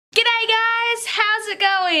it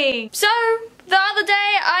going? So, the other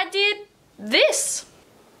day I did this.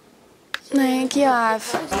 Thank you,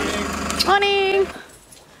 Ive. Morning!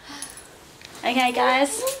 Okay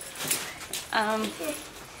guys,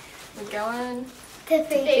 we're going To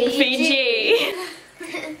Fiji.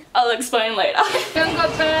 I'll explain later. Don't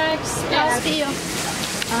got bags. I'll see you.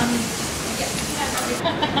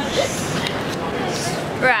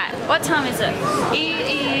 Right, what time is it?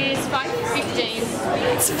 It is 5:15.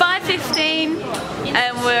 It's 5:15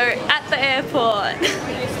 and we're at the airport.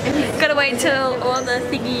 Gotta wait till all the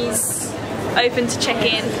thingies open to check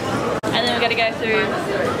in, and then we gotta go through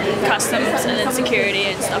customs and then security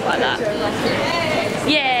and stuff like that.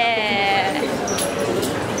 Yeah!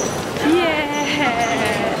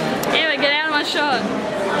 Yeah! Anyway, get out of my shot.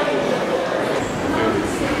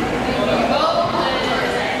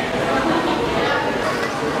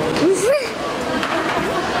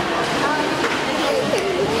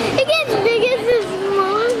 It gets bigger this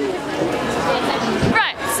morning.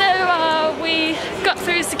 Right, so we got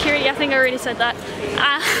through security, I think I already said that.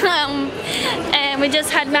 And we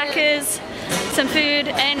just had Macca's, some food,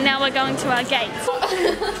 and now we're going to our gate.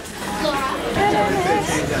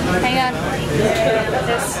 Hang on.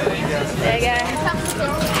 There you go.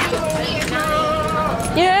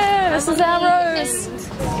 Yeah, this is our rose.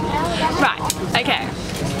 Right, okay.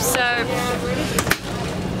 So,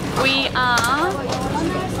 we are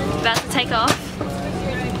about to take off.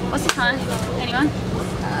 What's the time? Anyone?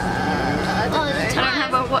 I don't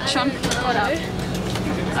have a watch on. What up?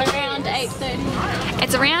 Around 8:30.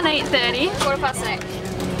 It's around 8:30. 8:15.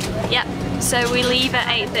 Yep. So we leave at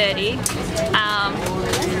 8:30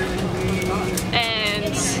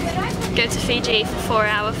 and go to Fiji for a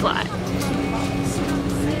 4-hour flight.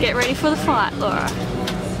 Get ready for the flight, Laura.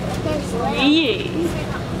 Yeah.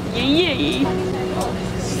 Yeah.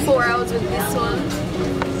 4 hours with this one.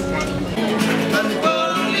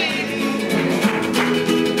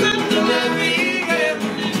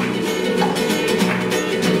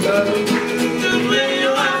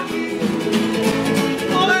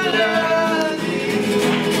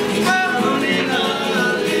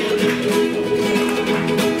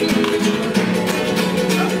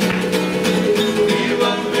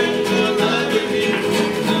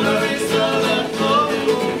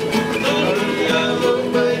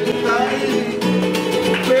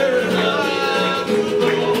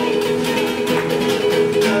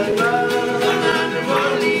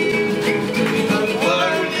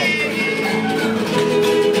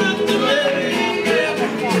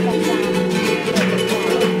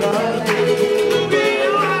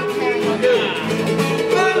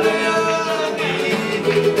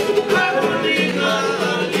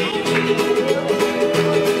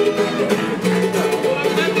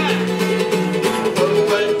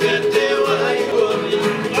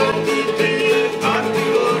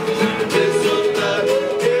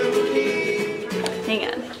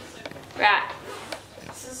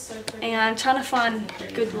 I'm trying to find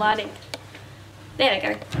good lighting. There we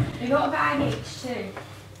go. We got a bag each too.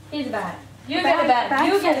 Here's a bag. You get a bag.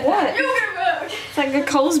 You get what? You get a bag. It's like a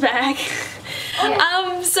Coles bag.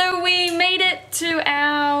 Oh. So we made it to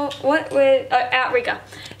our Outrigger.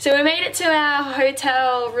 So we made it to our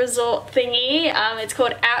hotel resort thingy. It's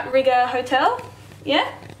called Outrigger Hotel. Yeah.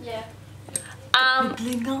 Yeah.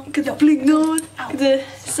 Bling on. Get the bling on.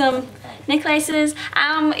 Some necklaces.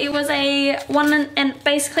 It was a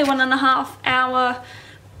basically 1.5 hour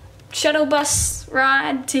shuttle bus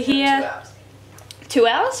ride to here. 2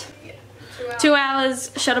 hours. 2 hours? 2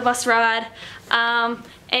 hours shuttle bus ride.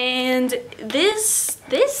 And this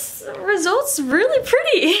resort's really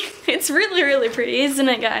pretty. It's really pretty, isn't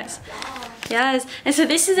it, guys? Yes. And so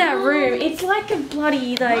this is our room. It's like a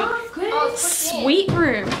bloody suite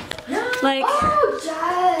room. Like,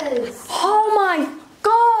 oh my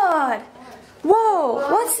god! Whoa!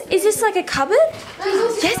 Is this like a cupboard?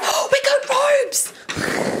 Yes. Oh, we got robes.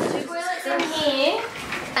 The toilet's in here,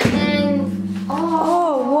 and then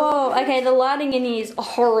Oh, whoa. Okay, the lighting in here is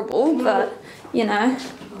horrible, but you know.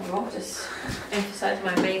 I'll just emphasize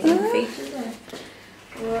my amazing features.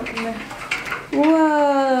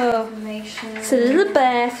 Whoa. Information. So this is the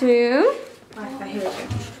bathroom. Okay, here we go.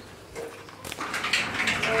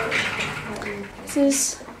 This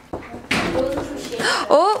is.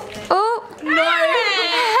 Oh, no!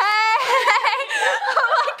 Hey! Oh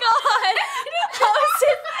my god! How is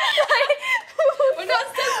it? We're not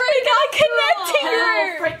separating. We got a connecting room.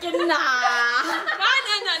 Freaking nah. No.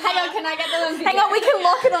 Hang on, can I get them? Hang on, we can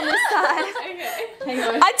lock it on this side. Okay. Hang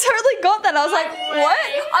on. I totally got that. I was like, what?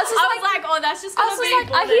 I was like, oh, that's just I gonna was be.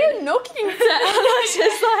 like, I hear knocking sound. I was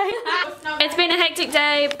just like, it's been a hectic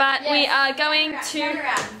day, but we are going to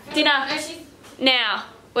dinner. now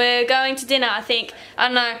we're going to dinner, I think. I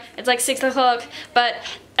don't know, it's like 6 o'clock, but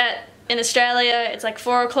in Australia it's like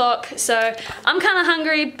 4 o'clock, so I'm kind of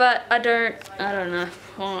hungry, but I don't know.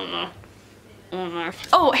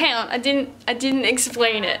 Oh, hang on, I didn't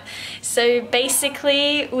explain it. So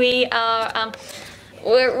basically we are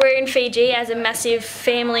we're in Fiji as a massive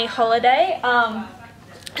family holiday.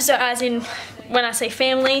 So as in, when I say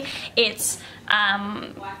family, it's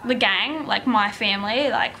the gang, like my family,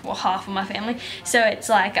 like, well, half of my family. So it's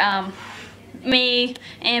like me,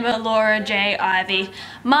 Amber, Laura, Jay, Ivy,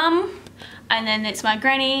 Mum, and then it's my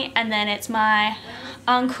granny, and then it's my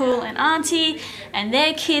uncle and auntie and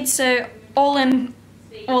their kids. So all in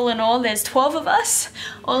all, there's 12 of us,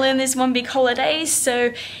 all in this one big holiday.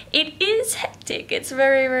 So it is hectic. It's a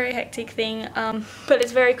very, very hectic thing, but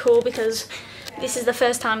it's very cool because this is the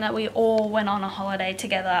first time that we all went on a holiday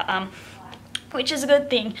together, which is a good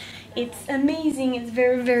thing. It's amazing. It's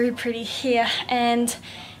very, very pretty here, and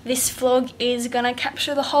this vlog is gonna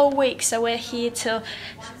capture the whole week. So we're here till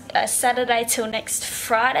Saturday till next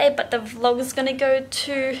Friday, but the vlog is gonna go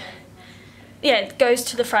to, yeah, it goes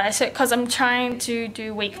to the Friday. So because I'm trying to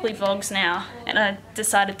do weekly vlogs now, and I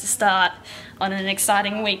decided to start on an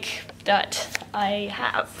exciting week that I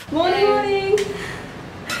have. Morning.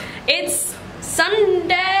 It's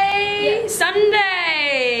Sunday.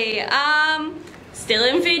 Sunday. Still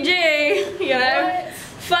in Fiji. You know,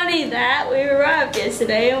 funny that we arrived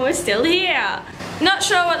yesterday and we're still here. Not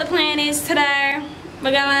sure what the plan is today.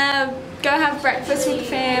 We're gonna go have breakfast with the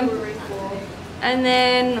fam, and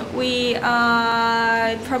then we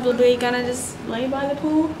are probably gonna just lay by the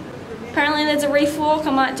pool. Apparently there's a reef walk.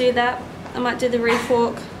 I might do that. I might do the reef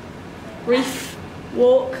walk. Reef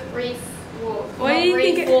walk. Reef walk. What do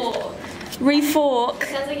you think? Reef walk.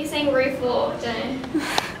 Sounds like you're saying reef walk, don't you?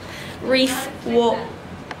 Reef walk.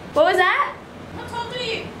 What was that? I told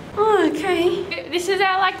you. Oh, okay. This is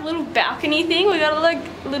our like little balcony thing. We got a like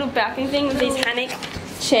little balcony thing with these hammock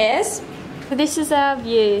chairs. This is our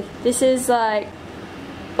view. This is like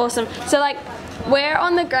awesome. So like we're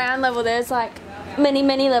on the ground level. There's like many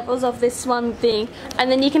levels of this one thing,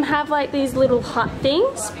 and then you can have like these little hut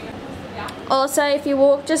things. Also, if you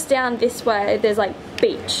walk just down this way, there's like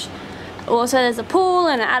beach. Also, there's a pool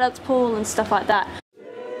and an adult's pool and stuff like that.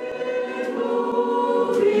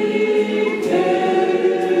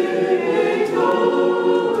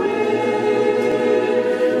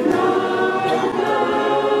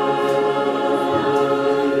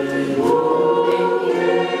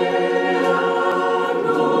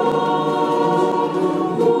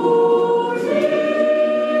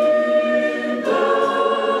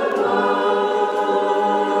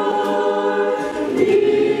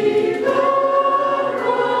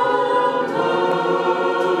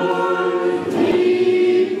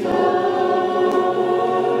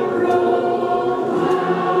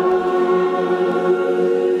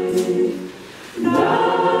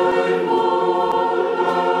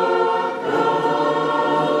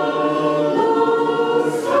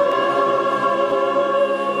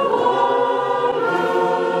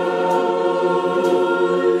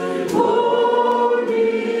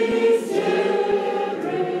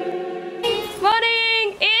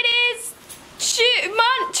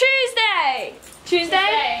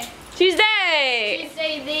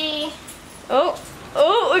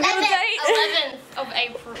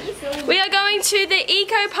 We are going to the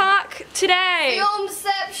eco park today.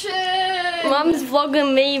 Filmception! Mum's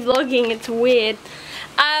vlogging me vlogging, it's weird.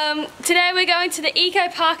 Today we're going to the eco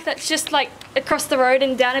park that's just like across the road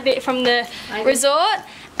and down a bit from the resort.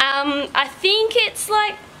 I think it's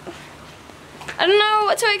like, I don't know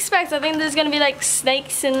what to expect. I think there's going to be like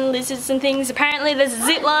snakes and lizards and things. Apparently there's a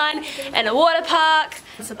zip line and a water park.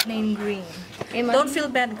 It's a plain green. Don't feel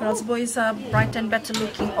bad, girls. Boys are bright and better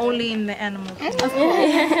looking only in the animal kingdom.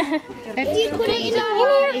 You put it in here?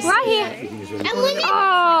 Right here.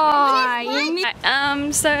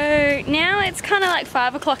 Oh, so now it's kind of like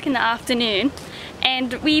 5 o'clock in the afternoon,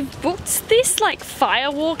 and we've booked this like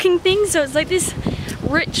fire walking thing. So it's like this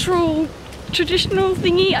ritual, traditional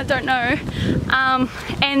thingy. I don't know.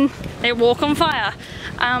 And they walk on fire,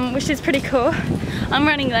 which is pretty cool. I'm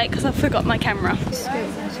running late because I forgot my camera.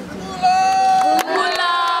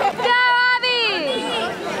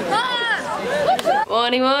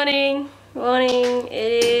 Morning, morning, morning.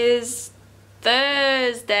 It is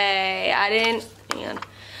Thursday. I didn't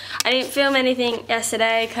film anything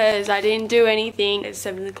yesterday because I didn't do anything. It's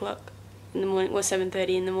 7 o'clock in the morning, or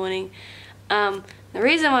 7:30 in the morning. The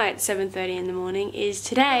reason why it's 7:30 in the morning is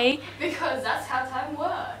today. Because that's how time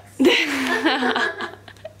works.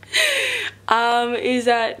 Is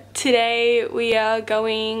that today we are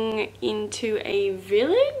going into a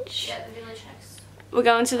village? Yeah, the village next. we're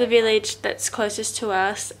going to the village that's closest to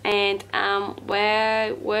us, and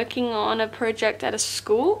we're working on a project at a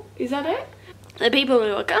school. Is that it? The people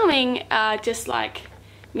who are coming are just like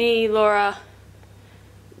me, Laura,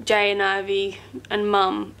 Jay and Ivy, and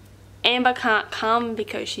Mum. Amber can't come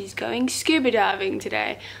because she's going scuba diving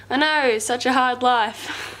today. I know, such a hard life.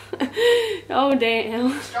 Oh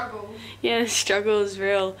damn. Struggle. Yeah, the struggle is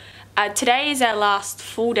real. Today is our last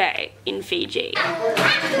full day in Fiji.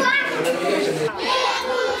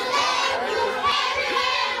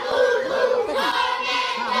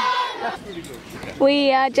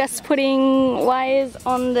 We are just putting wires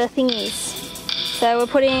on the thingies. So we're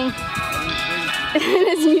putting,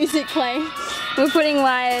 there's music playing. We're putting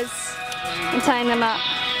wires and tying them up.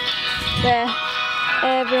 There,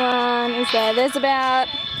 everyone is there. There's about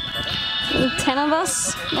 10 of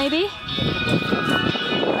us, maybe.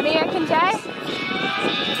 What do you reckon, Jay?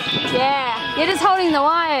 Yeah, you're just holding the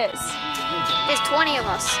wires. There's 20 of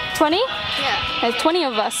us. 20? Yeah. There's 20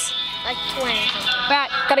 of us. Like 20. Right,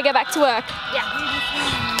 gotta go back to work. Yeah.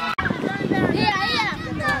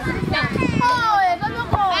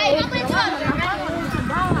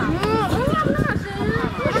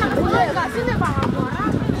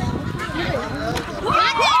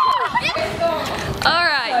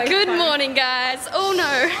 Alright, good morning guys. Oh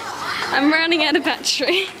no, I'm running out of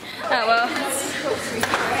battery. Oh well.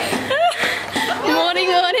 Morning.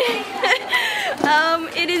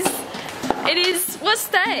 It is, what's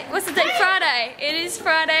the date? Friday. It is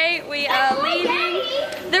Friday. We are leaving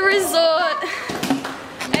the resort.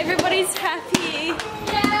 Everybody's happy.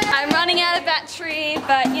 I'm running out of battery,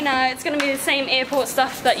 but you know, it's gonna be the same airport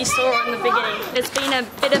stuff that you saw in the beginning. It's been a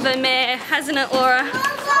bit of a mare, hasn't it, Laura?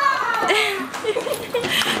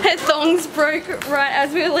 Her thongs broke right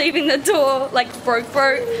as we were leaving the door, like broke,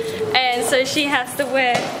 and so she has to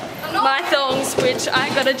wear my thongs, which I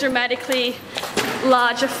got a dramatically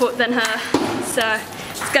larger foot than her, so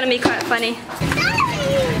it's gonna be quite funny.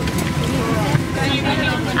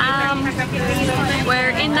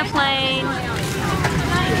 We're in the plane.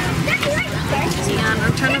 Hang on,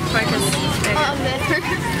 I'm trying to focus.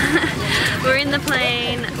 We're in the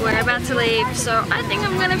plane, we're about to leave, so I think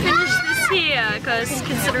I'm gonna finish this here, because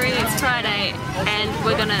considering it's Friday and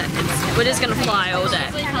we're just gonna fly all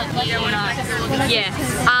day. Yeah.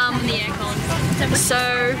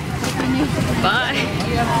 So bye.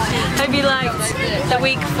 Hope you liked the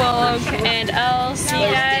week vlog, and I'll see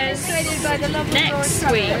you guys next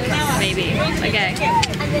week, maybe. Okay.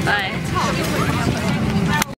 Bye.